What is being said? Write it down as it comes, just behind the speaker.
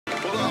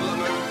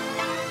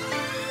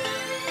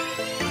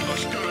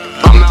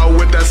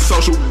that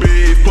social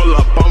beef, pull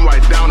up, I'm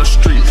right down the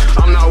street.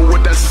 I'm not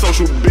with that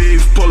social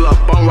beef, pull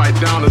up, I'm right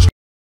down the street.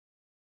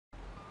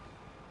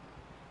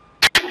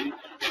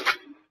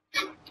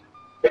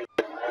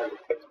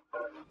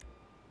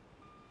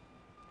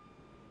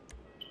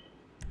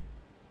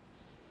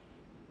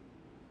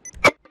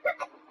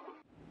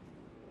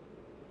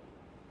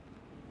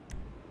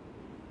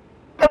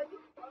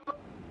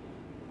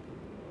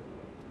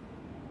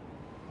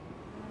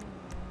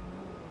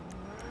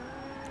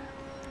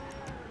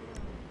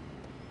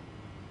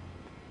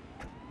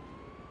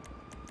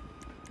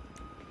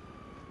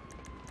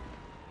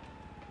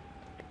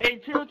 Hey,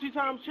 chill 2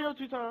 times, chill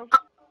 2 times.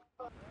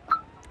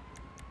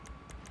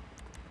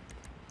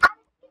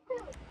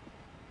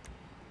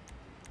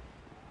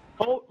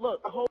 Hold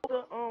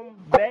the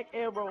back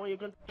arrow on your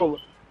controller.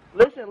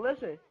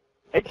 Listen.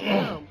 Hey, 2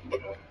 times.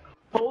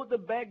 Hold the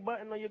back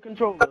button on your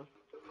controller.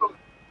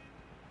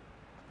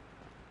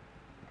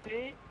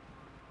 See?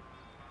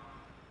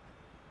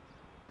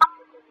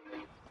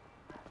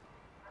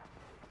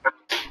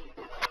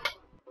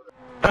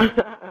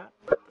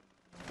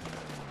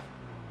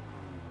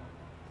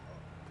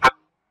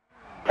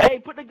 Hey,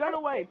 put the gun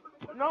away.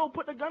 No,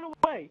 put the gun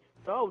away.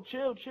 No,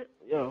 chill.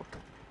 Yo.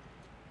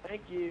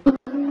 Thank you.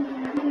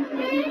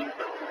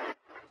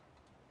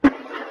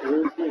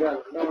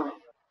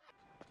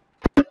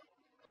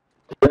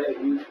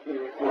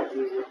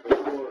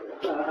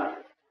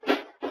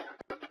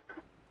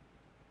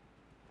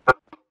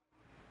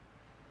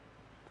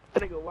 That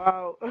nigga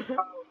wild.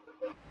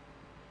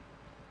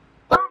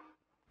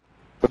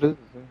 What is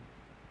this?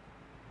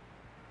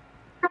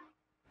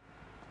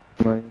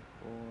 -4.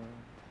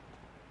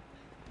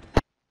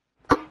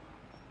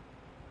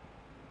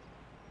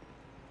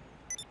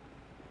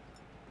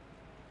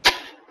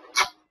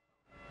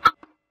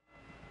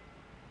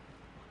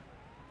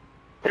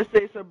 It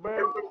says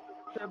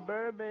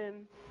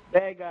suburban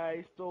bad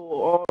guy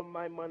stole all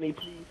my money.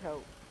 Please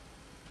help.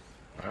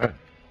 Alright.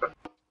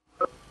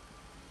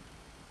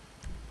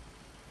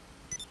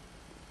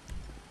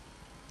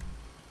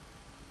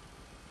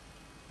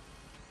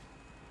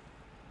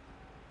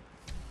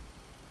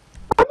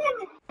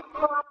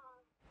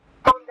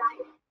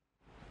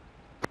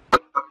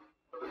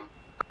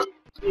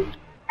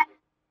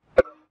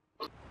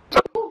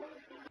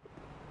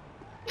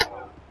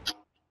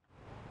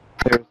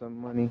 There's some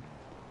money.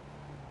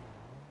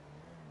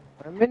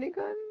 A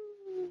minigun?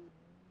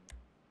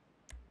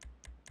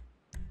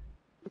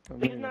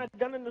 He's not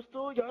done in the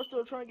store. Y'all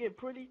still trying to get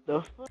pretty?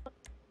 The fuck?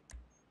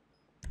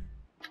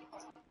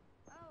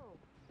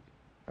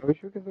 I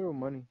wish we could throw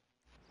money.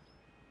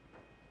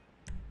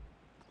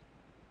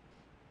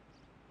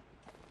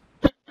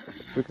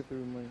 We could throw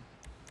money.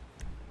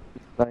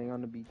 Lying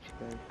on the beach,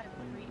 guys.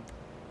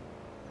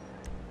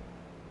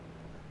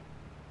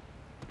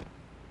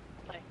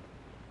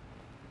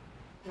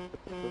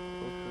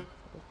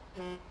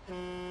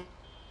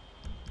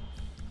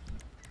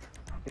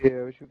 Yeah,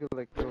 I wish we could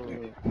like throw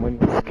money.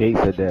 Skate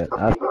said that.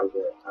 I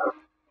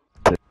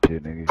said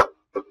shit, nigga.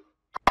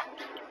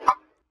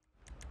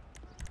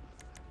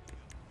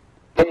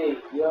 Hey,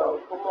 yo,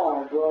 come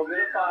on, bro. Get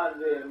up out of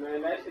there,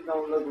 man. That shit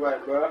don't look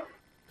right, bro.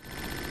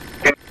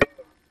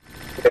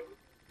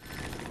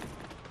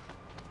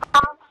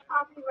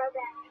 I'll be right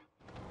back.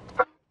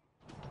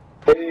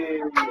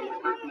 Hey.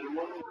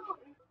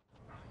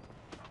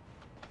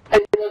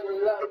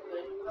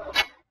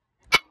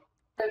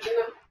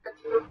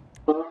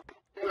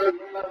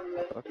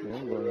 Fuck me,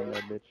 I'm going in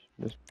that bitch.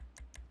 Just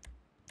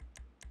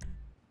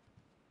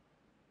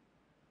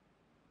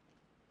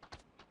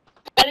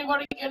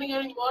Anybody getting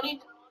any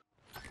money?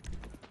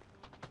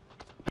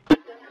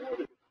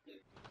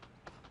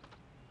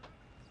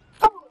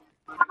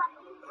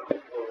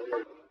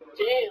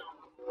 Damn.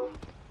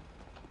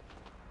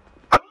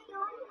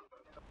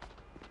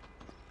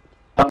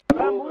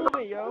 Stop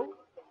moving, yo.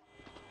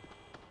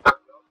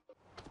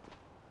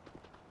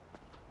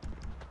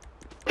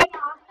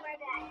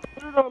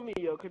 Put it on me,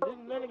 yo, cause this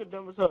nigga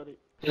dumb as retarded.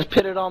 Just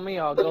put it on me,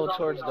 I'll go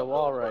towards the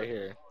wall right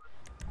here.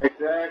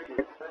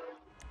 Exactly.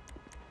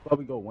 But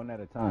we go one at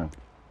a time.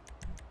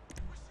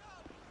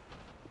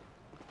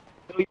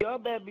 Yo, y'all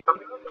better be.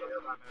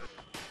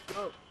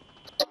 Yo.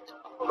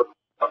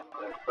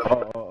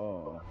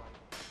 Oh.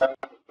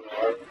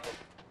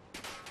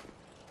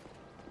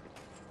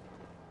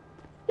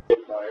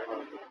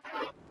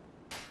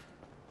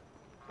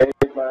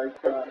 Everybody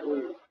trying to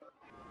eat.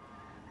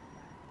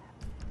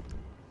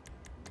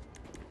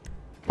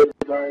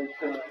 Everybody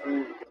trying to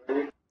eat.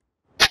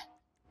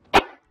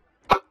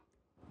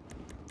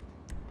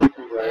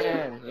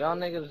 Man, y'all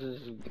niggas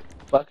just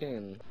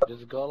fucking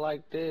just go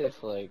like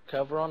this, like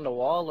cover on the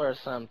wall or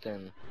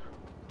something.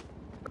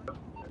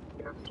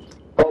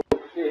 Oh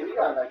shit, he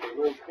got like a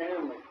little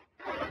camera.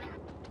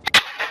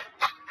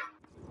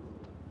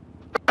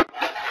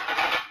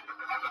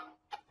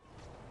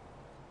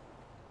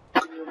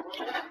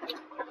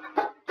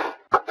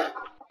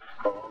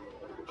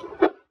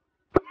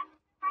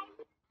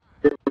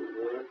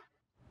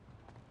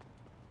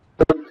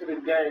 Welcome to the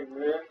game,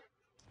 man.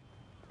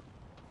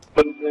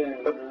 To the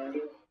game, man.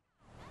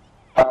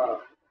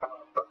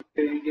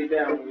 Till you get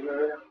down, you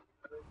heard?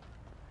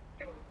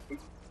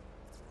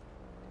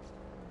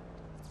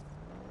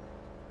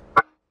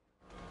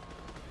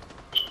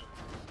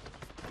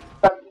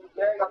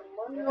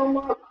 Money on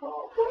my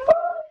car.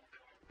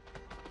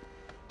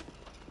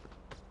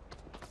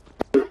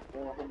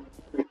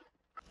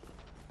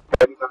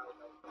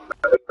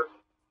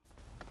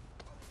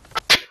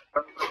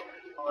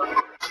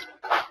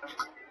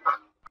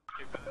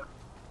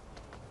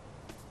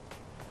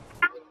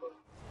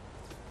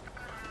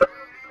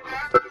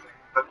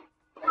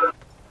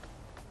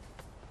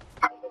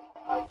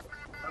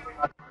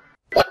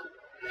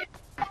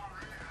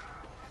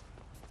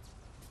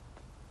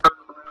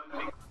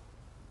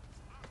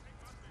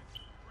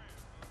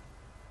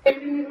 Hey,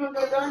 do you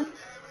remember that gun?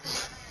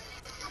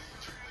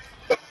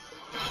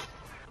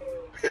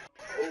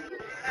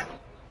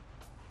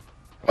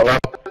 Hello?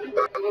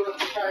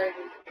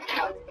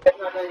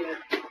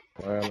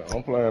 Man,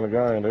 I'm playing the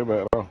game. They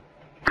back though.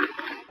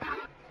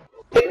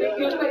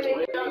 You play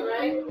that gun,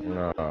 right?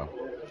 Nah.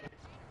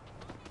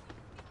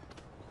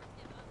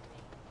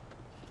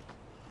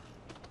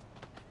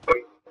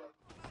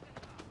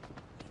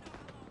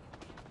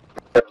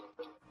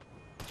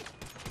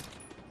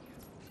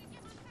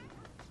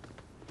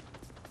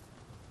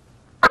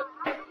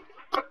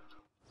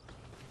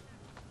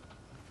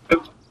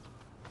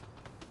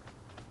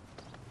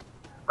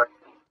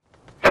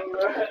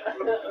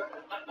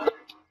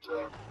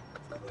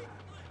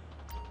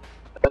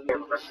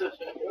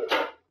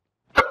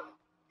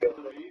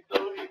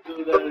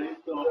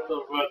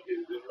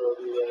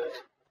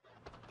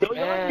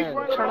 Man,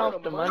 turn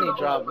off the money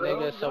drop,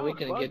 nigga, so we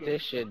can get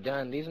this shit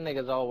done. These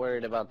niggas all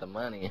worried about the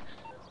money.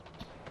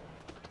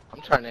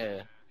 I'm trying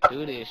to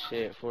do this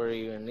shit for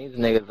you, and these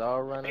niggas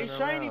all running Hey, around.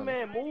 Shiny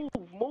man,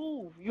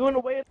 move. You in the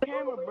way of the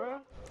camera, bro.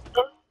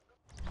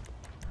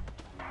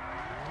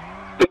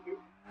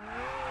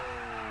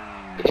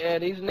 Yeah,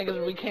 these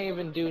niggas, we can't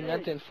even do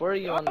nothing for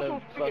you on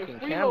the fucking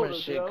camera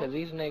shit, cause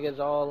these niggas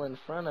all in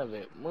front of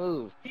it.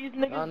 Move. These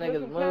Y'all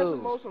niggas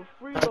niggas move. some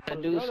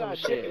Trying to do some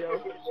shit.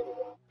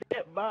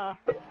 Dip, bye.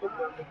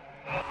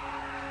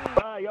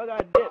 Bye, y'all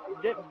got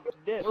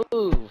dip.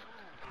 Move.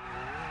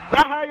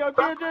 Nah, yo,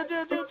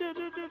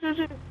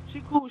 chill.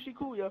 She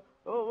cool, yo.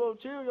 Oh,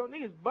 chill, yo.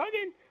 Niggas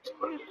bugging.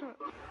 Niggas trying.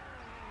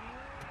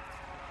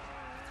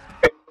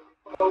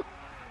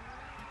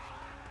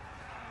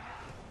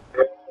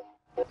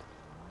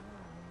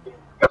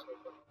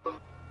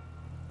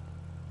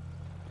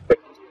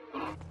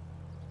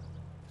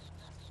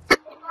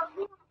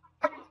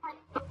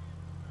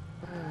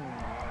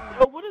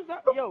 Yo, what is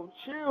that? Yo,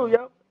 chill,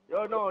 yo.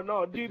 Yo,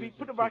 no, DB,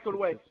 put the bike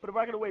away. Put the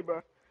bike away,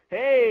 bro.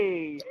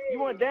 Hey, you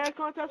want a dance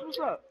contest? What's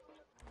up?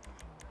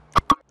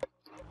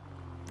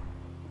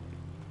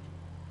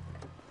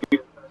 Who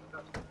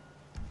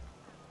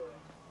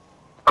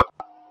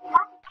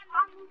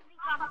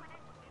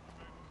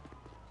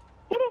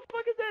the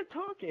fuck is that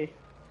talking?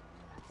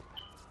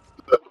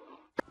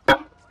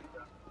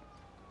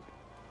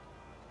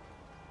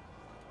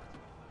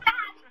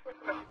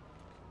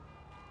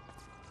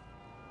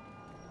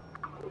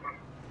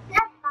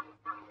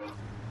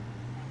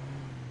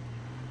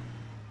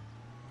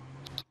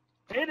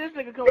 Hey, this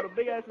nigga come with a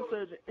big ass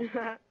insurgent.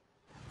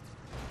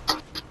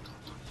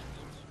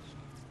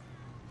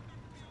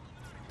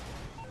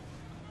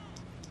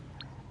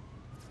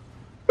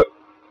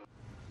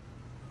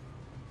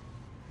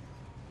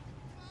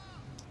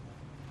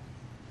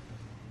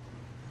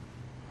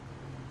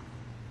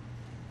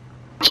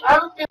 I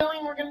have a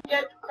feeling we're gonna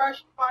get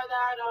crushed by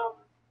that,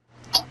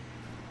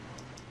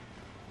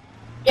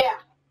 yeah.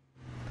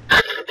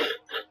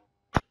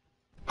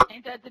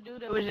 Ain't that the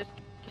dude that was just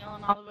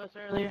killing all of us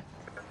earlier?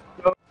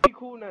 Yo, be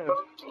cool now.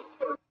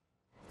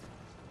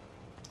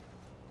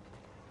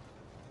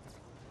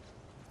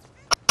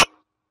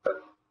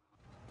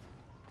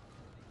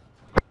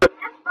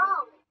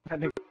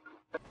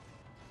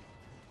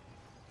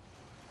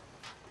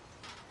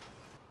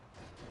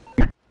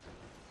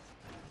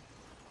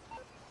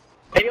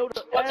 Hey, yo,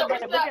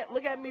 everybody,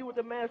 look at me with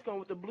the mask on,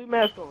 with the blue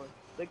mask on.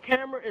 The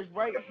camera is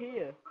right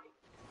here.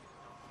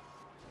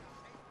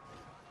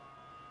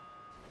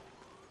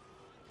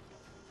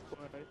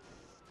 Right.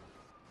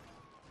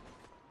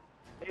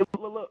 Hey,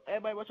 look,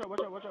 everybody, watch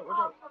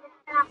out.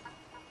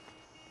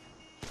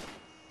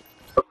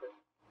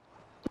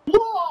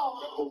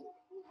 Whoa!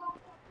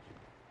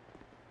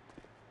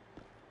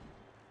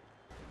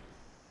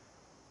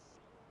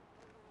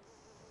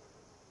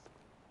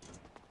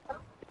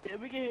 Yeah,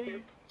 we can hear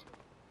you.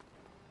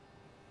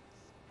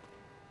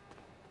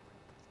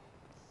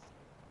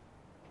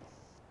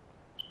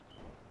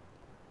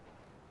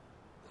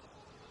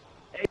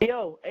 Hey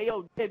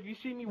yo, Dave, you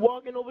see me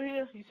walking over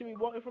here? You see me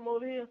walking from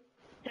over here?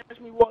 Catch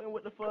me walking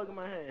with the fug in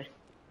my hand.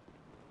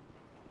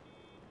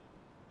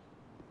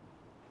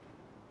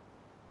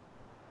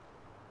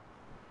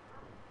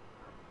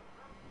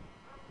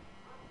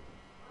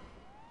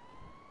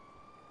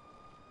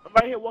 I'm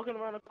right here walking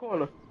around the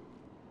corner.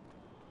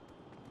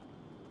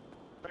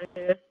 Right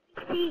here.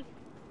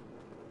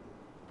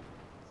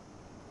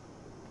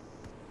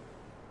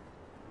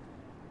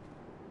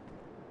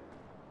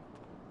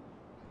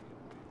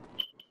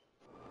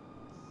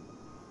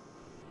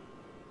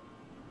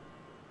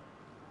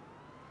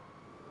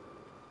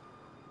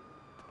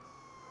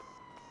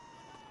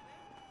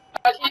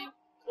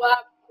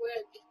 clap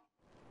quick.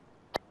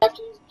 I have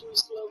to do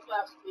slow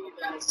claps for you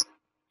guys.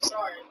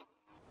 Sorry.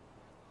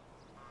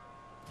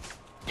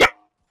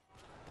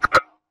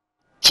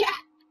 Chat!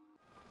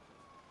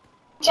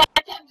 Chat,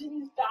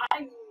 Captain's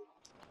dying.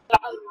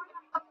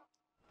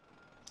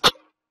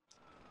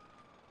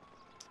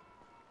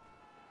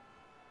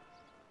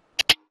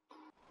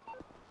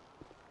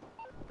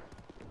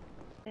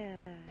 Yeah.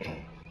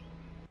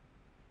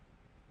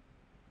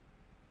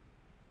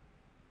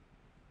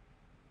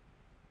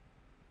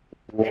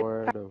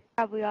 Word up.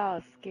 Probably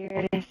all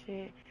scared and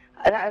shit.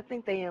 I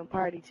think they in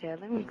party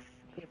chat. Let me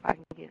see if I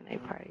can get in a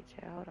party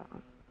chat. Hold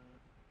on.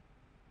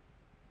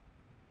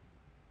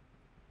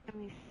 Let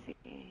me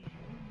see.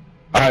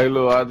 Hey,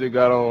 look, I just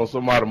got on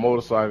somebody's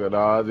motorcycle,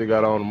 dog. I just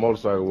got on a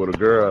motorcycle with a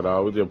girl,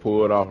 dog. We just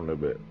pulled off a little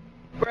bit.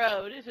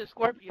 Bro, this is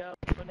Scorpio,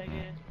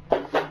 nigga.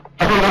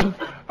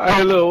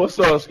 Hey, look, what's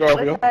up,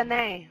 Scorpio? What's her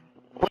name?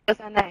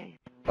 What's her name?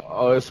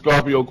 Oh, it's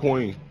Scorpio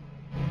Queen.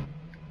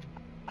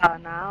 Oh,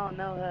 no, I don't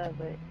know her,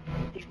 but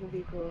she can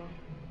be cool.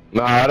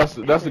 Nah, that's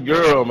a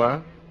girl,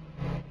 man.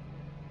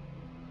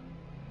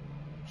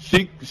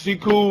 She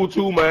cool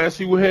too, man.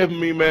 She was helping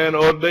me, man. The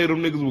other day,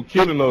 them niggas were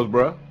killing us,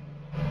 bruh.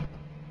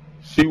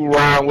 She was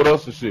riding with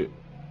us and shit.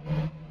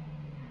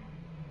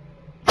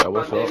 Yeah,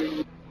 what's up?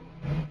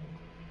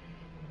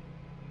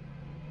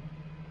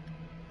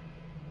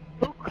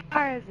 Who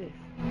car is this?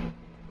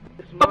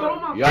 It's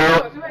mine.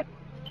 Y'all,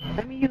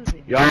 Let me use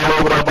it. y'all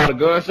over there by the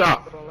gun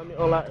shop? Hold on, let me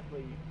unlock it for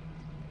you.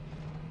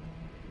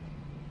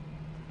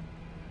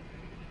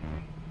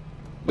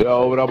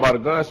 Y'all over there by the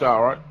gun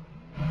shop, right?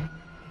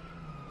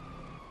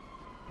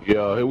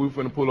 Yeah, here we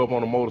finna pull up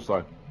on a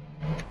motorcycle.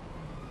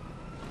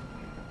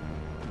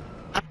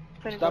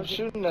 Stop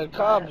shooting the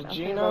cops,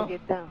 Gino.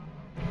 Get down.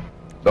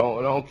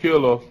 Don't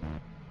kill us.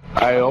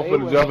 Hey, I'm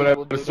finna jump in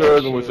at the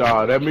surgeon with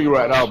y'all. That me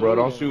right now, bro.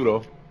 Don't shoot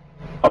us.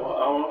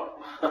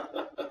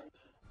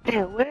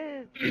 Damn,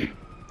 where is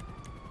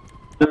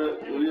Who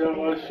y'all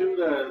want to shoot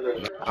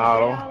at? I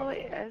don't. all the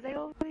way? Is they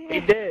over He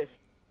here? dead.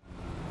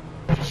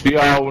 She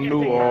all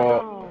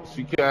knew,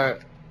 she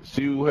can't,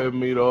 she was helping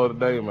me the other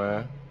day,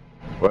 man.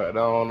 But I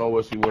don't know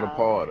where she went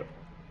apart.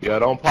 Yeah,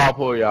 don't pop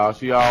her, y'all.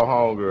 She all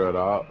homegirl,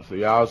 dog. So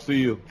y'all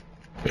see her.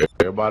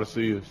 Everybody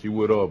see her. She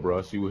with her,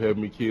 bro. She was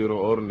helping me kill them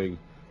other niggas.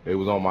 They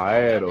was on my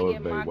ad the other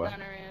day, boy.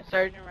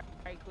 Surgeon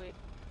right quick.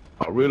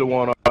 I really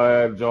want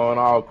her to join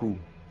our crew.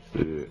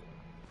 Shit.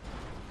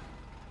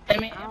 I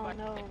mean, I don't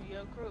know.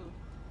 Your crew.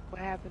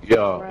 What happened to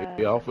Yeah, Brad?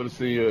 yeah, I'm finna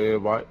send you an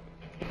invite.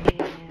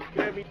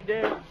 Gonna be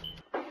dead.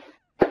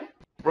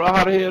 Bro,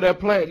 how the hell that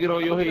plant get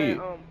on your head?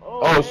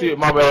 Oh hey, shit,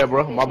 my bad,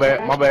 bro. My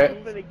bad, my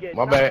bad. finna get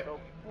My bad.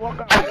 Walk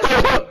out.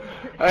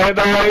 Hey,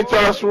 no, I ain't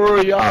trying to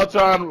swerve. Y'all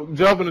trying to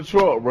jump in the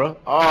truck, bro.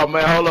 Oh,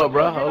 man, hold up,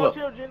 bro. Hold up.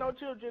 Chill, Gino,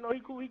 chill, Gino. He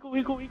cool.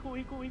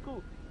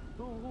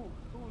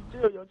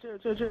 Chill, yo, chill.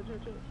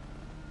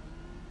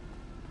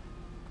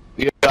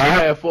 Yeah, I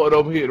had fucked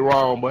up and hit the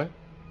wrong, boy.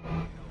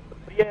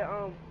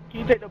 Yeah, can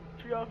you take the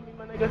tree off me,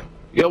 my nigga?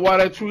 Yeah, why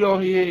that tree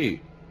on his head?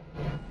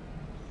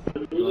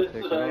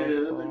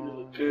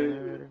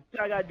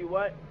 I gotta do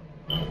what?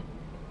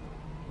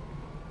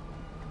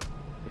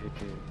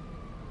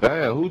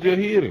 Damn, who just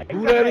hit him?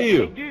 Who that is?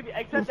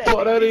 Who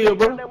fuck that is,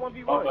 bro?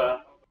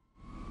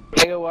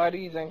 Nigga, why do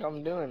you think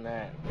I'm doing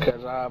that?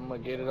 Cause I'm gonna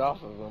get it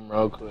off of him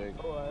real quick.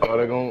 Oh,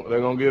 they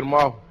gonna get him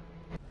off.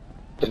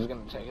 He's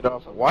gonna take it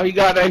off of him. Why he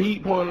got that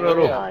heat pointed at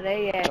him? Oh,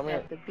 they Come here.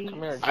 at the beach.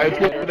 Come here. Hey,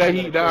 put that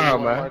heat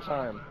down, One more man.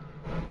 time.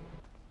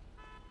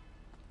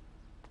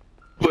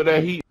 Put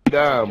that heat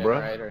down, bro.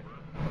 Generator.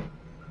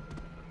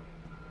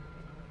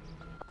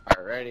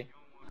 Alright, ready?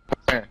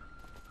 Come here.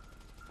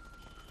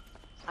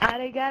 Ah,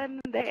 they got him.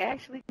 They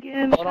actually get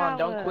in the Hold on,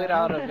 don't shower. quit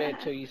out of it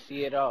till you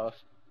see it off.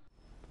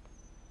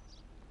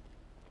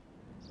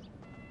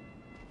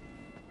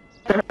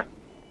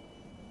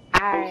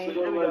 Alright.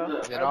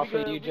 Is it off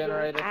of you,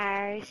 generator?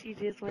 Alright, she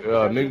just went Yeah,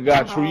 to go nigga get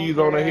got the trees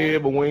on their homegirl.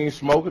 head, but we ain't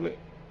smoking it.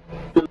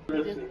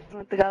 She just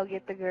went to go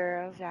get the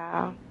girls,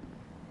 y'all.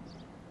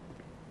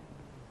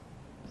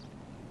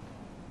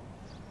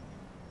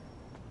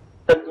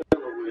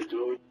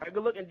 Alright,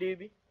 good looking,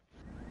 DB.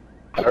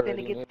 I Finna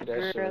already get knew the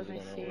that shit girls was and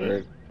gonna shit.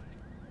 work.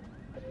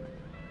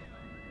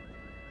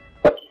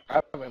 I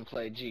haven't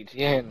played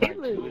GTA in He like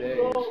look 2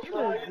 days.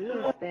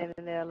 good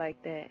standing there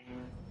like that.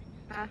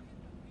 Huh?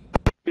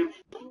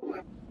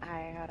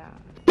 Alright, hold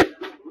on.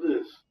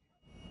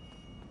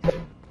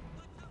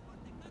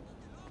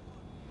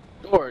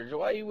 George,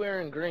 why you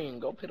wearing green?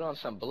 Go put on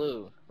some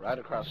blue. Right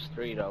across the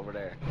street over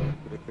there.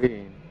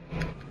 Green.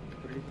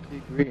 Where did you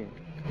see green?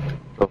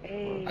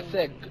 Hey. I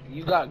said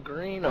you got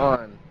green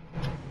on.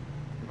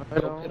 I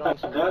Go put on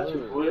some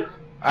blue.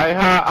 Hey,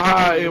 how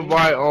I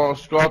invite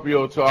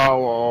Scorpio to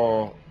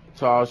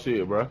our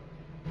shit, bro?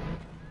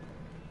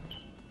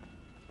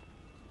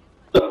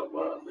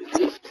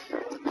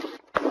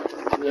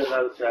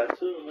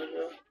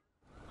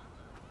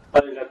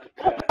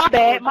 My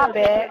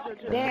bad.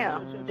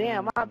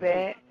 Damn, my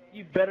bad.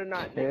 You better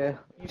not, nigga.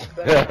 Yeah. You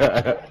better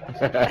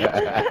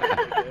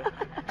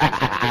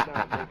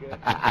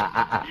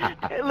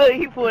not. Look, Look,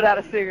 he pulled out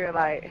a cigarette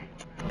like.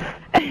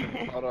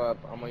 Hold up,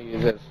 I'm gonna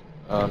use this.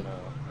 Oh no,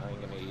 I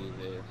ain't gonna use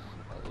this.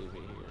 I'll leave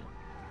it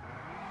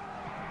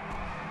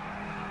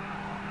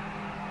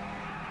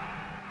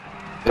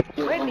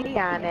here. Where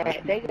Neon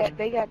at?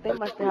 They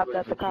must have hopped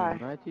out the car.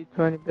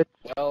 1920, bitch.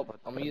 Well,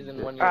 I'm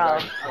using one of your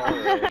guys' car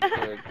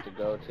to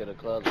go to the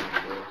club and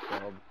stuff,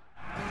 so.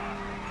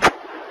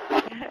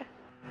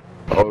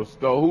 Oh,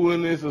 so who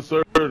in this is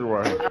surgery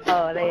right here?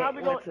 Oh, they How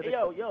we went to gonna,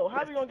 the yo,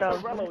 how we gonna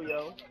get Rello,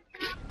 yo?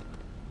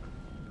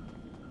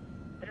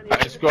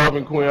 Hey,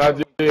 Scorpion Queen, I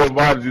just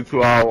invited you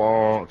to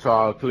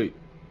our clique.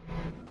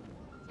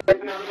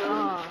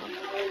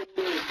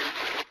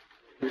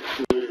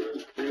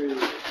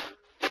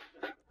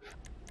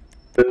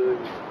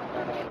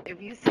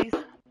 If you see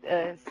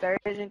a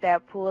surgeon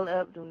that pull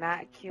up, do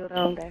not kill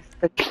them. That's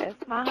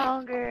my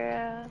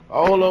homegirl.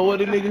 Oh, hold on, what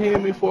the nigga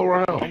hitting me for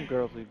around? Some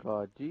girls we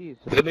got, jeez.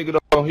 That nigga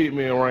don't hit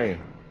me in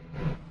rain.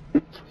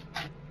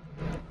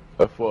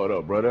 That fucked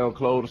up, bro. They don't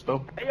close the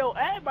store. Hey, yo,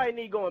 everybody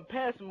need go in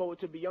pass mode,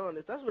 to be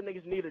honest. That's what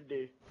niggas need to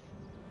do.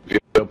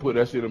 Yeah, put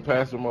that shit in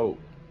passer mode.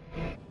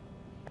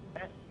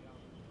 That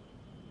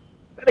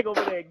nigga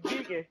over there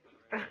geeking.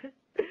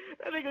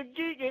 That nigga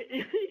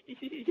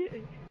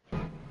geeking.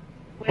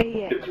 Where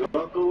he at?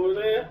 Drunk over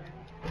there?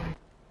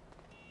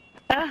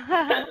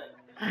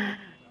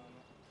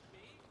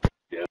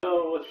 Yo,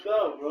 what's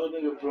up, bro?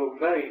 Nigga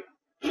broke night.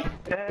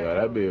 Yeah,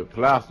 that be a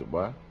plaster,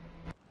 boy.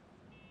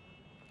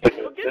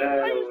 Yo, get the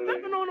why you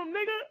stepping on him,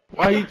 nigga?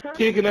 Why you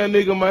kicking that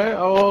nigga, man?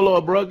 Oh, hold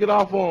on, bro. Get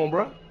off on him,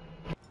 bro.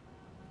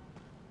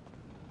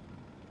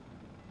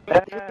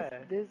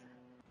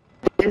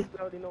 This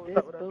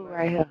boo right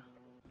right here.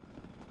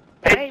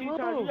 Hey, Hey, you woo.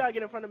 gotta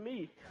get in front of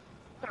me.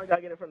 You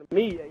gotta get in front of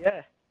me,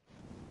 yeah.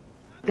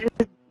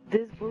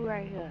 This boo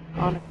right here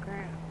on the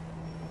ground.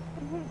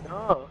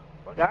 No,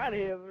 fuck out of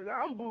here.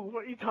 I'm boo.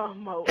 What you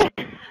talking about?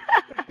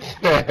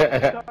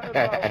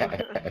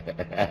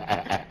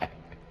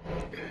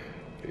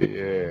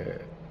 Yeah.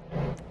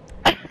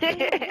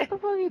 What the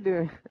fuck are you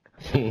doing?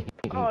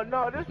 Oh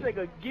no, this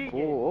nigga geeking.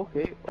 Oh,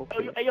 okay.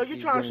 Hey, yo, you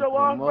He's trying to getting show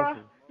off, some bro?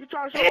 muscle. You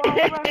trying to show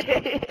off, bro?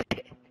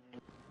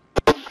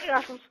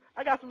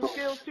 I got some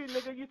skills too,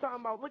 nigga. You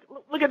talking about?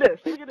 Look at this.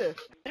 Look at this.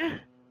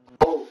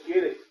 Oh,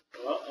 get it.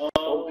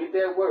 Oh, get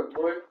that work,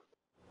 boy.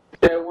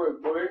 Get that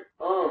work, boy.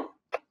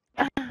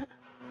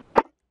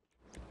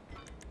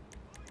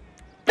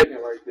 Taking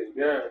right there,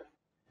 yeah.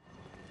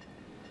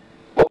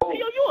 Oh, Hey,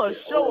 yo, you a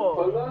show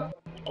off.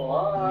 Oh,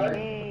 alright.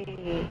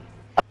 Hey.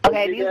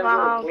 Okay, these my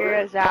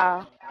homegirls,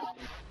 y'all.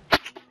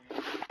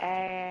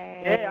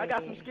 Hey. Yeah, I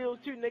got some skills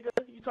too, nigga.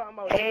 You talking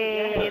about?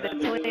 Hey, the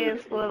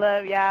twins pull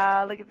up,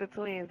 y'all. Look at the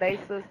twins. They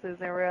sisters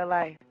in real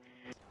life.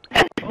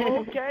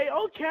 Okay.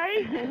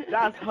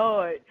 That's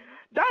hard.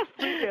 That's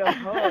freaking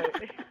hard.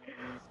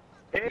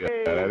 Hey,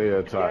 Yeah, that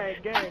is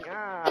tight. gang.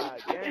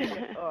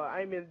 Gang. Oh,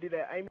 I ain't mean to do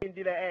that. I ain't mean to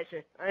do that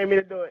action. I ain't mean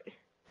to do it.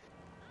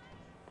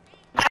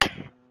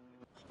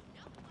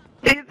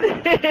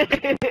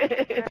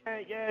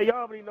 Yeah, y'all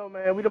already know,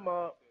 man. We the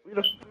mob. We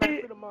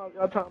the mob.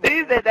 Y'all talking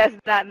He said that's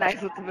not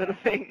nice with the middle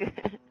finger.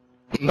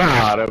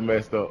 Nah, that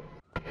messed up.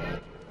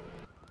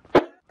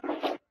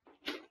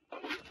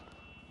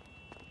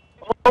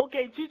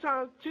 Okay, two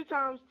times,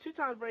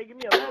 Ray. Give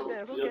me a lap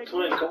dance. Okay, Yo,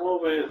 twin, come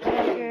over here.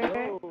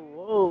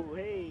 Whoa,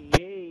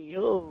 hey,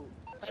 ho.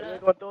 They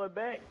gonna throw it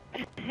back.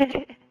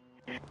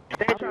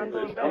 They trying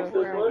to throw it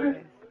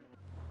back.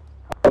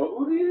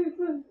 Oh, who is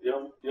this?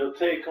 Yo,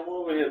 Tay, come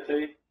over here,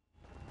 Tay.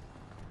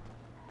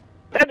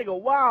 That nigga,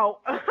 wow.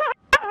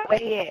 Where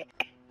he at?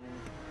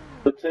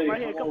 Yo, Tay,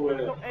 Right here, come over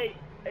here.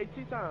 Hey,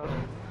 two times.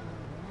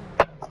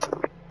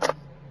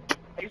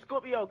 Hey,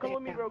 Scorpio, come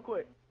with me real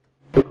quick.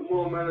 Come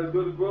on, man, let's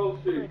go to Grove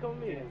Hey, Street. come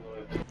with me.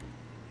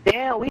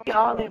 Damn, we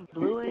all in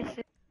blue and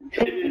shit.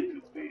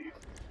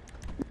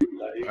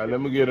 Alright,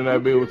 let me get in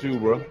that bed with you,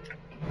 bro.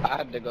 I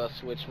had to go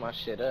switch my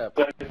shit up.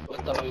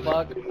 What the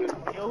fuck?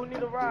 Yo, who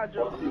need a ride,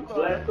 Joe?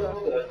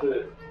 That's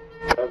it.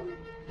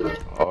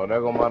 Oh,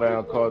 there go my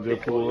damn car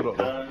just pulled up.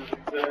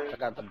 I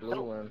got the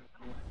blue one.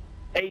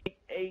 Hey,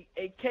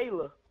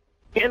 Kayla.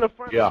 Get in the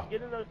front. Yeah.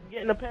 Get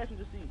in the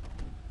passenger seat.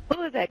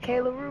 Who is that,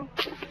 Kayla Rue?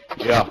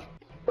 Yeah.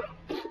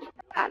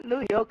 I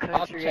knew your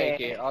I'll country take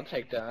ass. it. I'll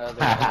take the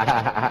other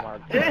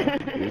one.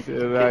 You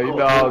said that, you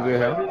dogs in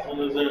here. This one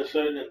is in a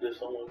certain, this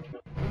one.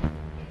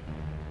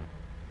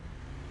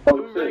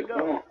 We ready to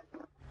go.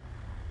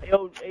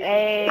 Yo,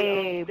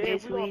 Hey,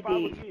 Dave, bitch, we gonna we follow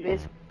deep. you.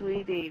 Bitch,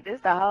 we deep.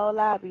 This the whole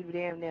lobby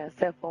damn near,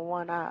 except for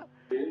one op.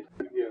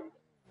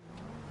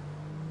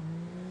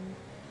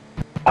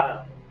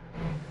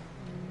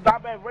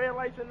 Stop at red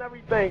lights and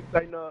everything.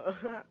 Like, no.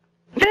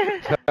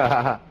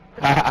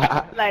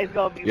 Life's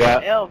gonna be Yeah.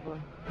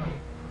 forever.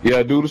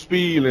 Yeah, do the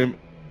speed limit.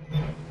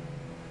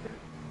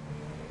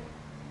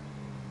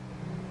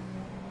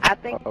 I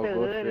think I'll the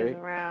go hood is straight.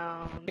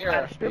 around Here,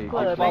 by the strip hey,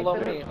 club. follow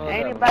Ain't me. the- Hold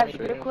ain't up, it let by me the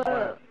get strip in front.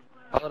 club?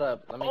 Hold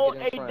up. Let me Oh,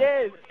 get hey, in front.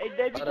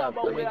 Dave, you Hold talking up,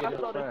 about let me where get I in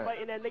saw them front.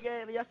 fighting that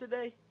nigga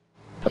yesterday?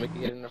 Let me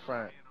get in the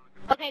front.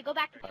 Okay, go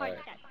back to the party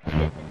Alright. chat.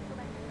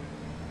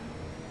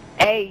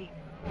 Hey,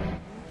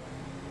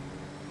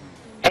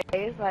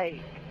 it's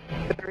like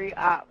 3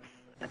 ops.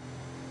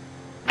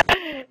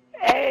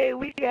 Hey,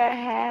 we got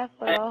half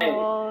of the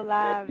whole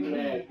lobby.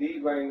 Man,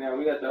 deep right now.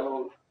 We got the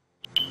whole.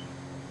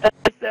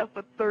 Except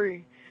for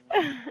 3.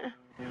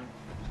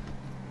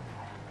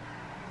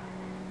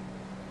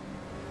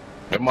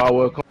 They might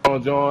well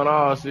come join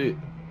our shit.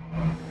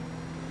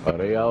 Oh,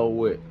 they all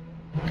wet.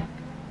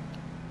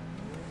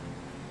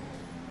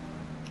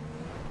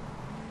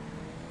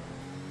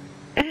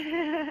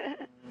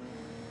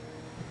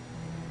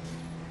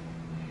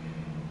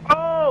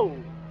 Oh!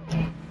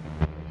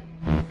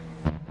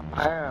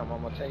 I'm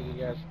gonna take you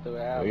guys through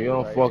out. You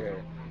don't right fuck.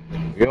 here.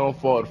 You don't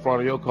fall at the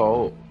front of your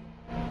car.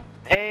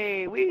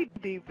 Hey, we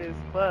deep as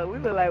fuck. We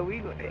look like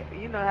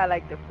you know how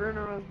like the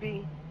funerals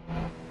be?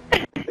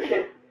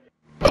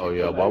 Oh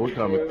yeah, boy, we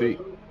coming thick.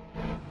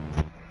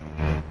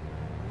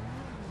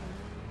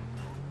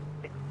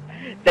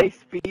 They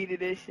speeded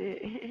this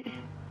shit.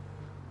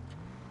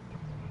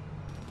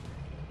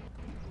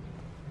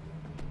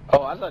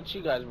 Oh, I thought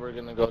you guys were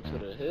gonna go to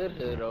the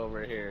hood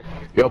over here.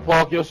 Yo,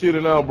 park your shit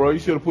in now, bro. You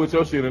should have put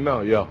your shit in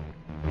now, yeah.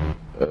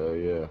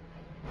 Yeah.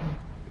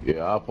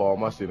 Yeah, I'll park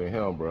my shit in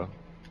him, bro.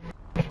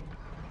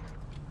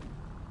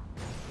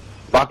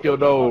 Lock your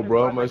door,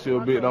 bro. Make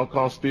sure a bitch don't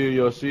come steal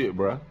your shit,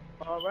 bro.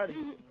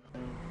 Alrighty.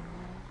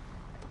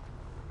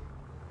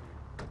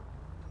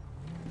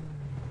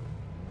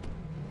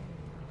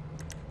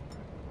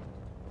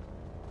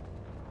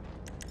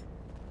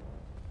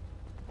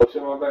 What's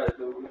in my bag,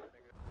 dude?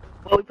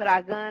 When we put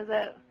our guns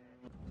up.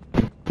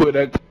 Put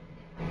that.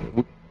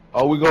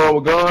 Oh, we going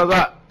with guns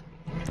out?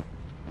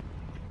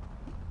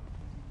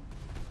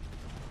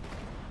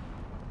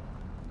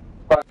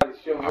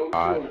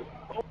 Alright.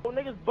 Oh,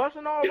 niggas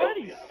busting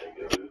already.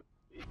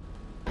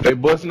 They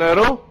busting that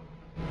up?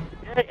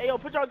 Hey, yo,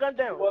 put your gun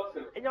down.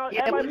 And y'all,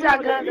 Yeah, everybody put your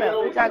put guns up.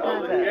 Put your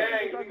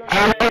guns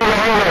up.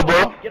 Hold on,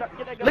 bro. Get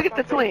that gun Look out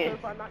at the my face twins.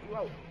 if I knock you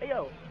out. Hey,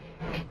 yo.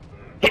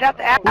 Get out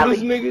the Who this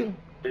alley. nigga?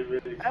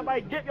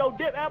 Everybody dip, yo,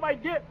 dip. Everybody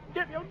dip.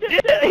 Dip, yo, dip.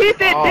 He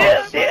said Oh,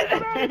 dip.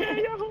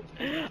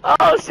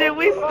 Oh shit,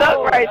 we stuck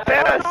right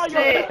there.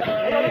 Shit.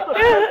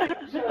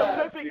 This is the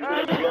perfect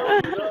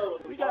idea, yo.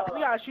 We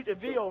gotta shoot the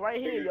video right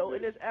here, yo.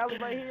 In this alley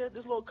right here,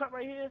 this little cut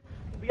right here.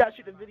 We gotta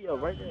shoot the video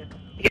right there.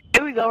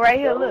 Here we go, right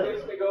here, look.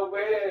 This nigga over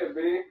here,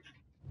 man.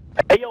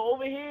 Hey, yo,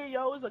 over here,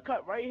 yo. It's a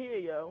cut right here,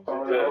 yo.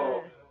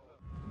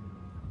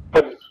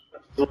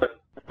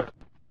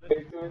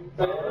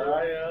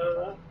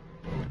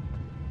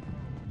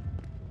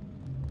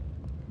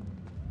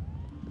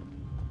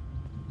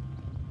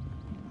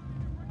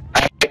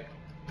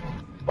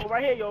 Oh,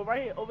 right here, yo.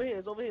 Right here. Over here.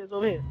 It's over here. It's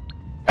over here.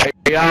 Hey,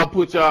 y'all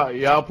put y'all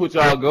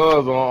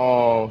guns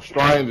on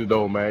strangers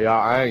though, man.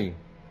 Y'all ain't.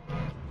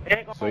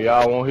 So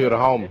y'all won't hear the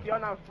homie. If y'all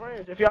not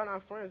friends, it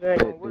ain't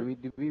gonna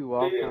work. Do we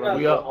walk Yeah, around?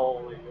 We up.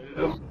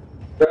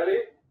 Ready?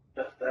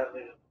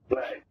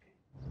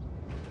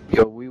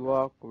 Yo, we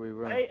walk or we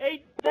run?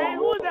 Hey, Dan,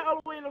 who is that all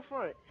the way in the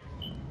front?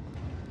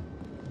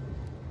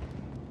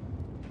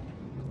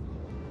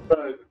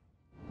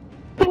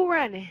 Who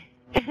running?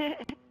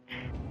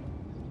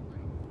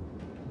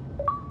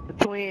 The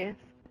twins.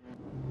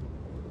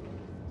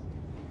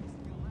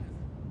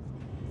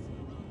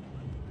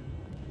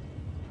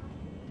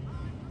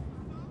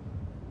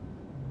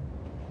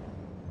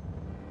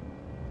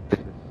 This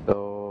is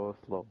so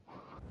slow.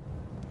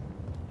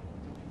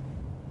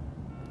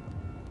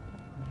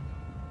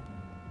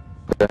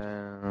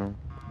 Damn.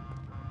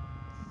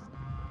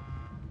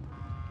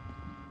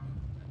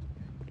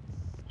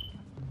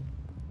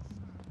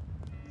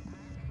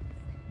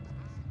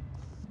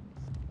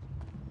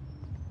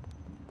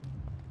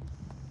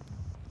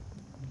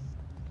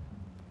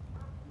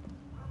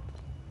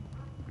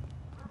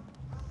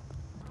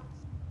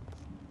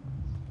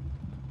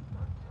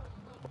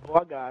 Oh,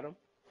 I got him.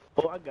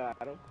 Oh, I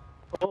got him.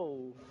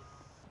 Oh.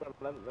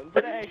 Let me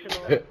put the action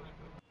on.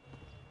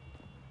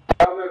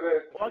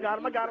 Oh, I got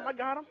him. Oh, I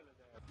got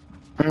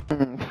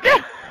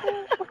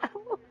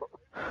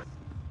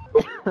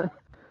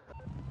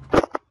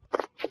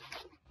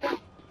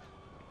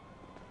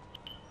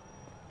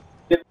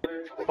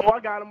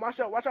him. Watch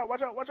out. I'm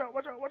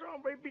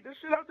ready to beat the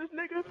shit out this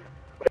nigga.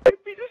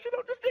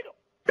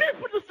 Bitch,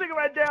 put the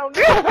cigarette down,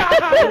 nigga.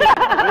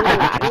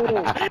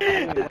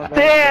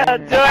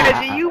 Damn,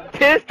 Georgie, you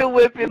pistol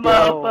whipping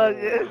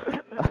motherfuckers.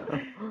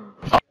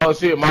 Oh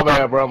shit, my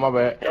bad, bro, my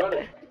bad.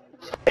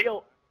 Hey,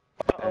 yo.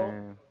 Uh-oh.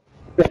 Damn.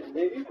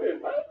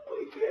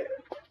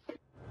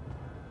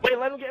 Wait,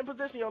 let him get in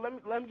position, yo. Let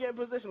him get in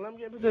position.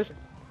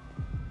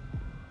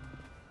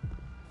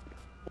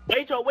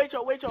 Wait, yo.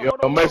 Yo,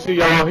 Hold on, make sure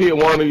y'all hit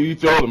one of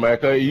each other, man,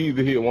 cause you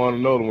either hit one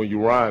another when you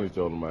ride each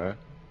other, man.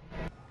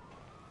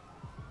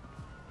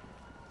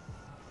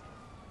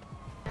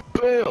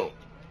 Bam!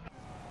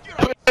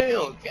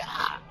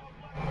 God!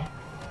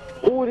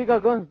 Oh, they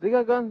got guns.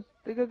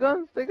 And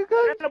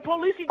the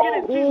police can get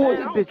it too, Oh, man. I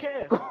this don't bitch.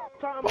 care.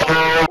 Talking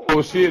about,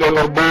 Oh shit, that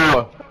little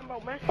boy.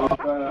 man. Stop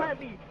playing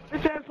me.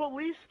 This ass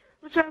police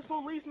Bitch ass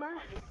police, man.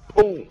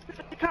 Boom.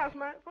 Fuck the cops,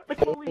 man. Fuck the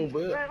police,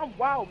 Boom, man. I'm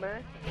wild,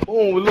 man.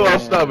 Boom, look, I'm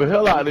stopping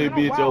hell out of this I'm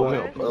bitch wild, over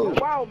man. here. I'm Boom.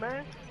 wild,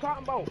 man.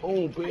 Talking about. Boom, I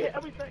hit bitch.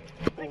 everything.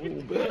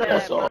 Boom, bitch.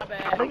 That's all. Look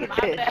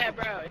at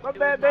this. My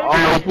bad, baby.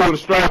 Oh, pull the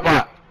strap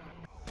out.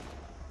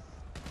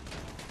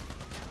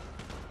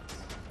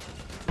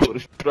 Put the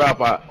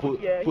strap out.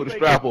 Put the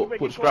strap up. Put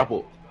the strap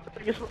up.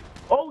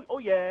 Oh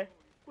yeah.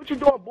 What you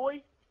doing,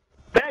 boy?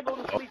 Bag go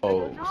to sleep.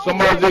 Oh, nigga.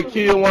 somebody just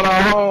killed one of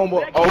our home.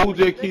 Oh, who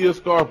just killed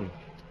Scorpion?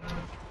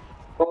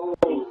 Oh,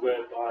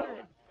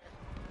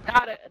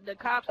 Nah, the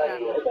cops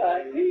got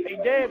me. Hey,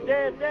 Dab. Look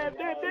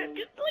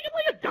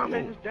at dumb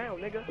ass down,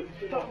 nigga.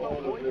 Talking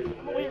about, boy.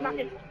 I'm over here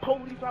knocking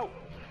police out.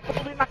 I'm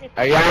over here knocking.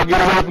 Hey, y'all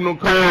get away from them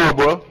cars,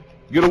 bro.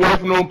 Get away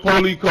from them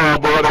police cars,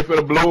 bro. They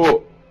finna blow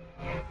up.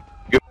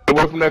 Get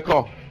away from that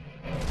car.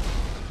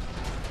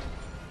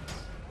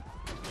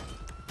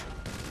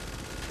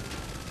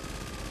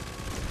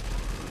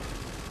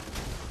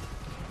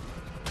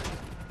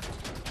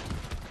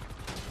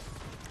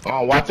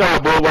 Oh, watch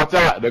out, bro. Watch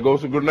out. There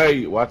goes a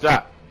grenade. Watch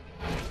out.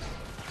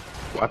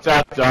 Watch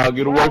out, y'all.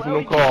 Get away from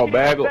them cars.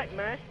 Bag up.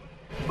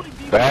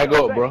 Bag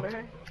up, bro.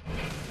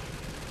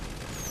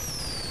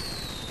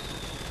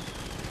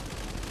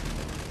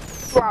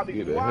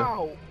 Get that,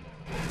 Wow.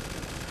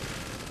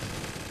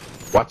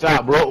 Watch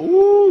out, bro.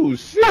 Ooh,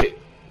 shit.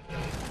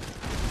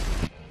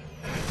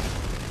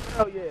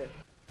 Hell yeah.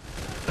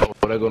 Oh,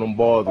 there go them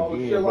balls Oh,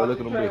 again, shit, bro. watch Look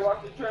the at them train, bitches. watch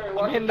the train,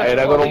 watch I'm in the the Hey,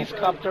 that go police them-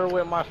 copter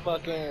with my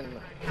fucking. train,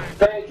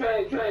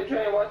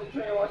 watch the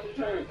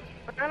train.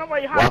 Man, I'm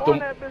ready to Watch hop on them-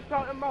 that bitch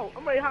talking about.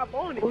 I'm ready to hop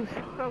on it.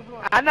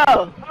 I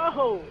know.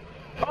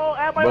 Oh,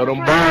 everybody But on them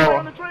the train. Everybody ball-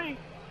 on the train.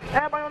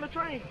 Everybody on the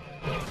train.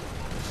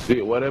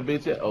 Shit, where that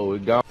bitch at? Oh,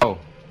 it gone. Oh,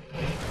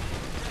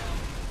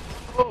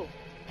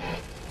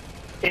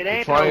 It The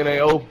ain't train no.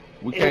 ain't open.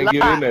 We It's can't get in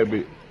locked. that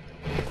bitch.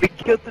 We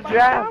killed the I'm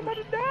driver. about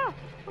to die.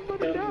 I'm about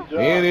to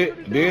die.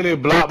 Then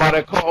it blocked by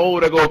that car. Oh,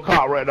 there go a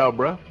cop right now,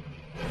 bro.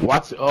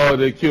 Watch. Oh,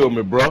 they killed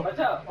me, bro. Watch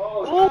out.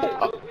 Ooh.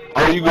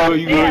 Oh, you good?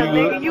 You Damn,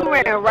 good? nigga, you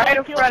ran right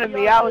in front of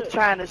me. I was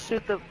trying to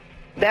shoot the.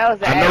 That was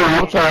an I know. I'm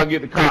accident. trying to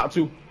get the cop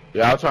too.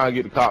 Yeah, I'm trying to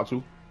get the cop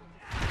too.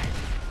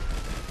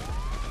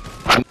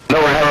 I know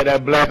I had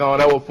that black on.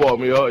 That would fuck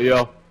me up,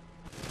 yo.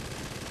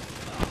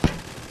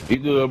 You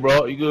good,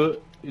 bro? You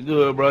good? You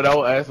good, bro? That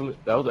was accident.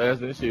 That was an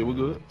accident. Shit, we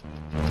good.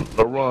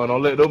 Don't run.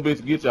 Don't let them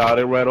bitches get y'all.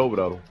 They right over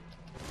there.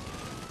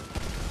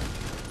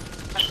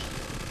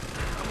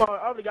 I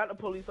already got the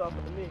police off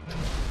of me.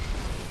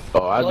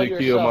 Oh, I Blow just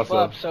killed yourself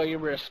myself. up so you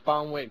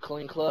respond with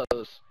clean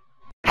clothes.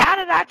 How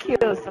did I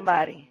kill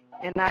somebody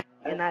and I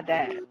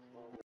died?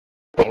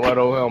 I'm right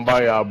over here. I'm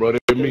by y'all, bro.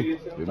 It's me.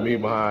 It's me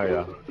behind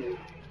y'all.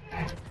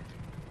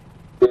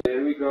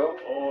 There we go.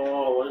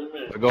 Oh, wait a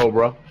minute. Let's go,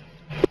 bro.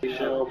 Yeah,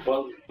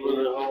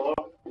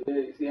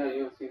 you see how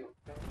you don't see him.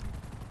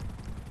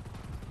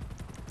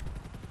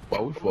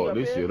 Boy, we fucked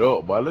this shit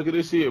up, boy. Look at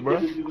this shit, bro.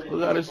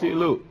 Look how this shit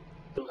look.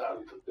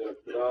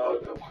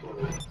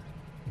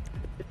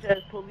 Bitch ass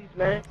police,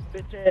 man.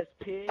 Bitch ass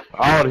pig.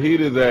 All the hit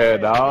his ass,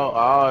 dog.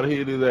 All the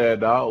hit his ass,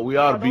 dog. We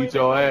ought to beat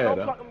your ass, Don't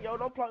dog. pluck him, yo.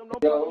 Don't pluck him.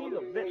 Don't pluck him. He's a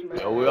bitch, man.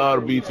 Yeah, we ought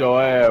to beat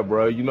your ass,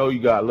 bro. You know you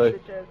got lucky.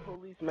 Bitch ass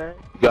police, man.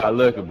 You got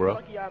lucky, bro.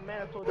 Lucky our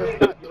man told us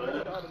stop, yo. He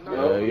oughta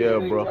know. Yeah,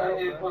 bro.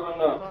 Talking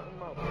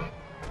about.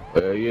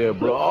 Yeah,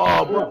 bro.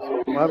 Oh,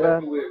 bro. My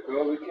bad.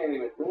 We can't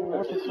even do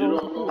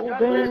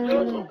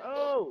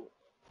Oh.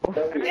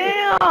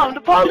 Damn,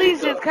 the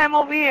police just came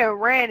over here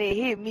and ran and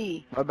hit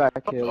me. My bad,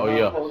 kid. Oh,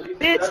 yeah.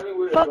 Bitch,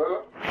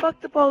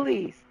 fuck the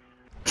police.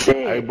 Shit.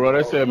 Hey, bro,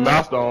 they said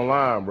master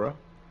online, bro.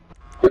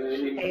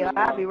 Hey,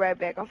 I'll be right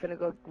back. I'm finna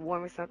go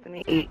warm me something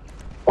to eat.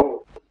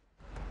 Oh.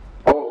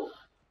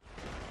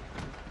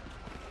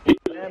 This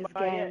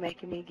game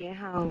making me get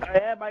hungry.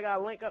 Everybody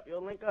gotta link up, yo.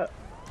 Link up.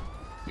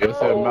 They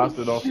said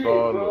master don't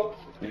start.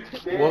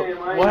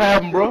 What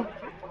happened, bro?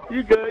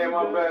 You good? Hey, You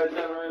my good? bad,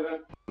 generator.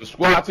 The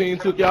squad team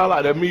took y'all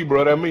out. That me,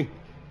 bro. That me.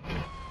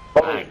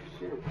 Oh,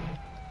 shit.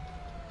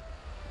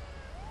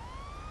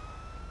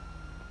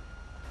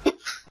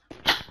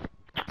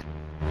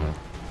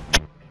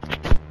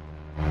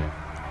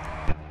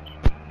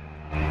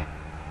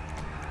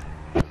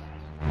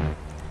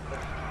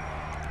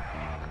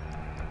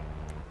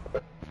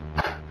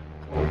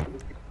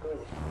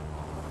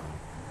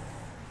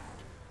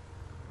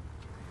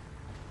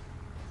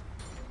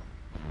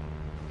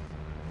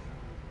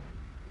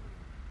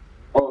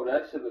 Oh,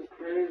 that shit is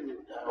crazy.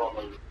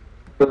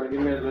 So he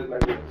made it look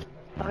like this.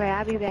 Okay,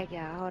 I'll be back,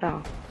 y'all. Hold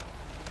on.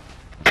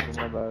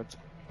 My bad.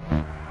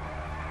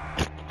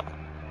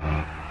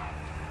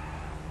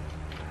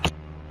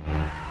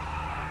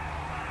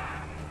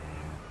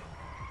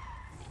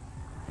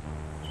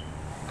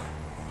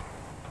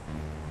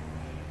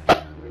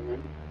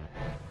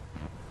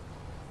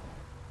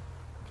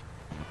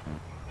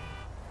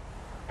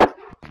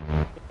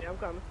 Yeah, I'm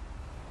coming.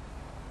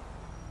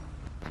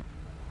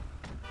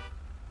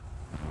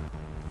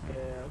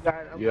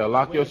 Yeah,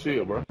 lock your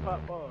shit, bro.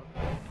 Pop ball.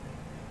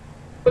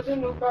 What's your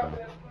new pop,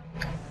 man?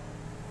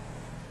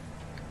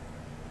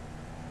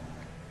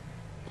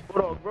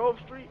 What on Grove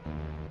Street?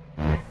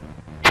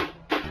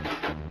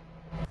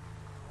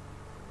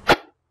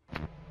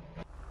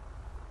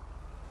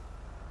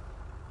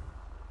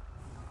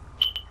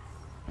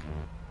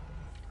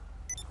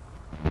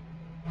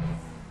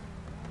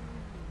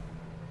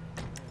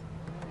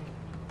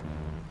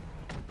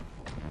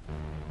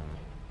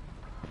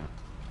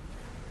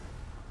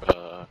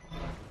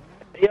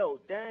 Yo,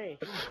 dang.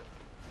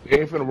 You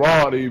ain't finna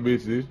raw these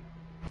bitches.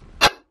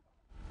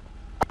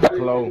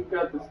 Close. You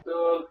got the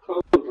store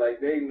closed, like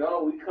they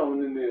know we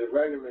coming in there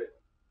regular.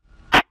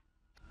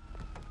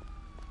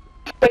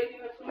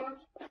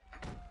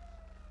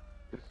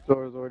 The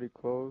store is already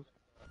closed.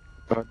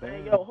 God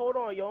Man, damn. yo, hold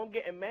on, yo. I'm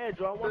getting mad,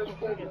 yo. I want some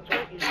freaking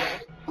Twinkies,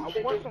 yo.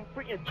 I want some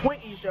freaking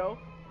Twinkies, yo.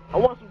 I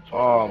want some Twinkies,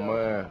 Oh, yo.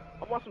 man.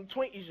 I want some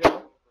Twinkies,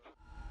 yo.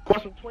 I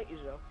want some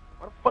Twinkies, yo.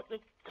 Why the fuck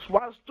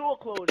why the store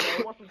closed, yo?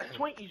 I want some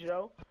Twinkies,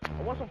 yo.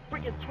 I want some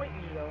freaking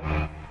Twinkies, yo.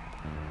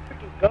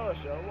 Freaking gosh,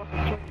 yo. I want some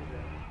Twinkies, yo.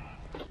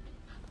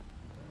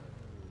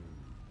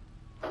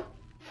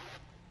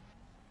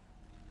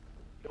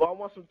 Yo, I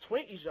want some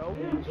Twinkies, yo.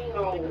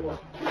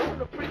 Open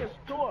the freaking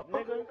store up,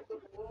 nigga.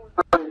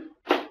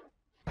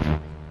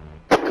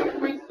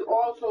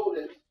 Also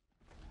this.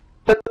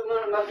 Let's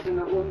learn nothing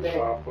in one day.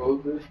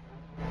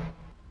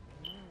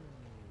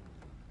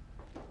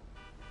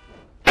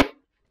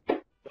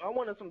 I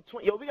wanted some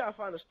Twinkies. Yo, we gotta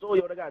find a store,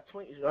 yo, that got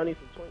Twinkies, yo. I need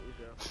some Twinkies,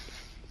 yo.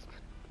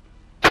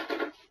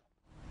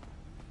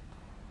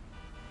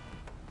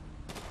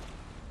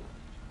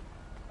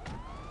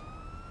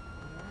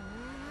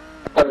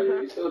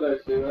 You saw that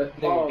shit, right?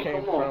 Nigga Oh,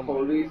 came come on, from-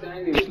 police. I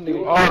ain't even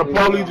do Oh, the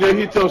police just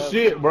hit your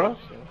shit, bro.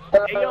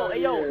 Hey,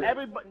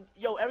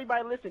 yo,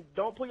 everybody listen,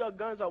 don't pull your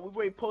guns out. We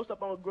ready to post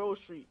up on Grove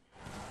Street.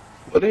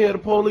 What the hell the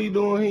police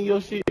doing hitting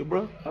your shit,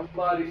 bro?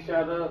 Somebody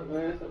shot up,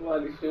 man.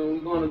 Somebody shoot. We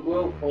gonna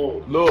go.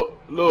 Oh,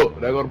 Look,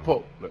 they go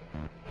the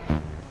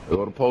They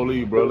go the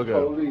police, bro. Look at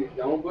it. police.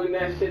 Don't bring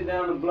that shit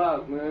down the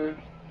block,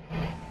 man.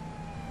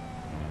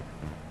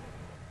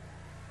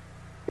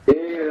 Yeah,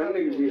 that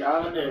nigga be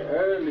out there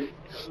early.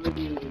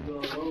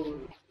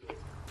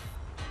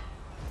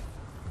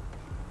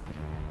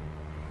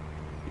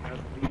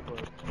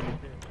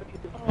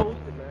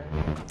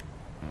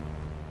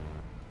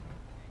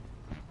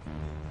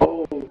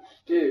 Oh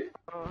shit.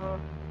 Uh-huh.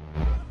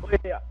 Oh,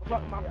 yeah,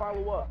 fuck my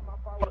follow-up.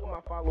 Fuck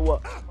my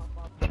follow-up.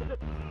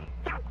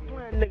 Stop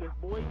playing niggas,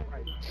 boy.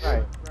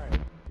 Right.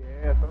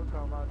 Yeah, so I'm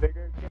talking about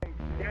nigga.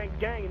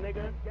 Gang,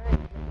 nigga.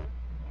 Gang.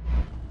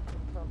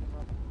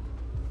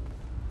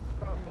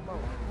 Come on.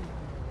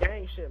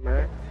 Gang shit,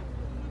 man.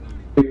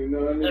 You know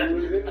what I mean?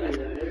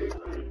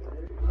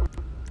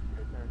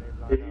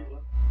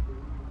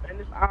 And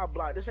this our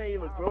block. This ain't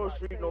even Grove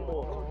Street no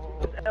more.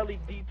 This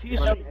LEDT Street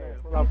now.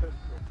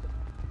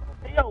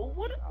 Hey, yo,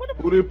 what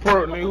Who this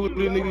perk nigga? Who this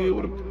nigga is?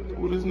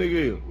 Who this nigga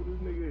is?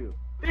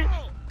 bitch?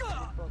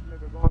 Fuck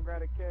nigga, go and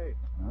grab a K.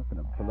 I'm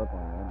finna pull up on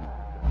that.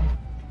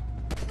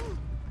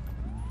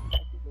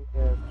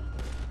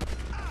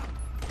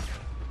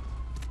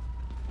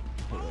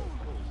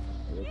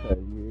 That's how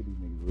you hear these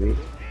niggas, right?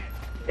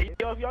 Hey,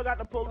 yo, if y'all got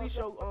the police,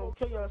 yo,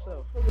 kill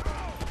yourself.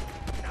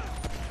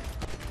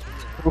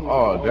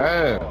 Oh,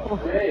 damn.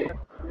 Hey,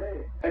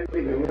 that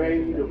nigga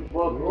ready to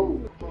fuck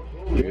over.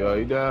 Yeah,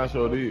 he down,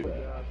 so did.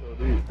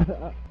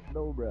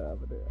 No, bro.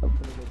 I'm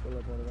finna go pull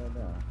up on it right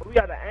now. We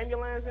got the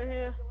ambulance in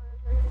here.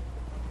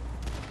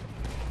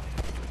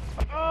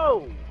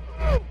 Oh!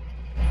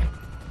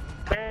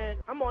 Man,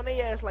 I'm on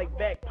their ass like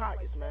back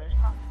pockets, man.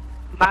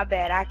 My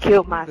bad, I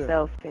killed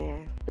myself,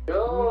 man. Who's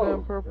Yo.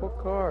 that purple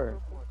car?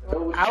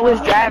 I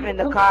was driving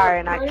the car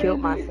and I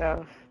killed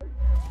myself.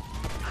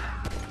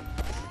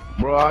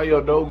 Bro, how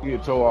your door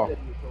get tore off?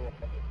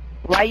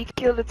 Why you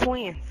kill the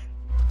twins?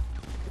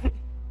 She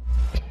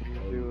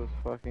was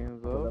fucking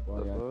us up.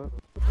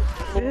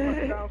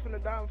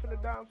 Finna down.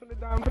 Who's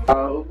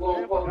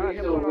gonna fuck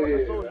this over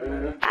here,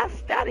 man? I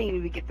didn't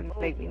even get to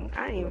make me. I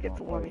didn't even get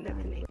to warm me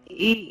nothing to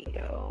eat,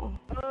 yo.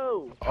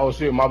 Oh! Oh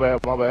shit, my bad.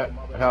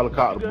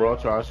 Helicopter, bro.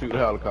 Try to shoot the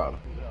helicopter.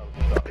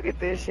 Look at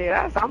this shit.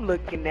 I'm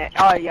looking at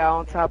all y'all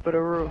on top of the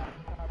roof.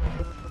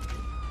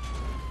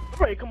 I'm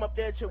ready to come up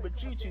there and chill with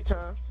you 2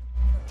 times.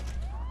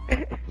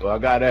 Well, I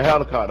got that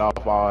helicopter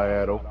off our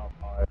head, though.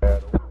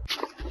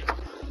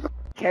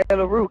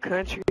 Kangaroo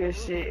country and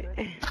shit.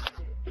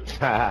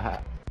 That's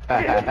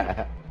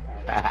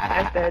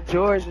that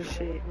Georgia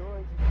shit.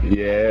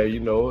 Yeah, you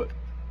know it.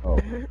 Oh.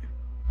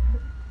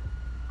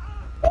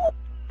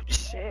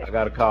 Shit. I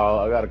gotta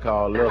call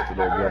Lester to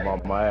get him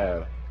off my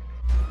ass.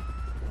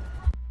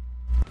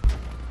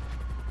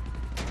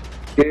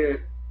 Yeah.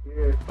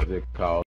 I just called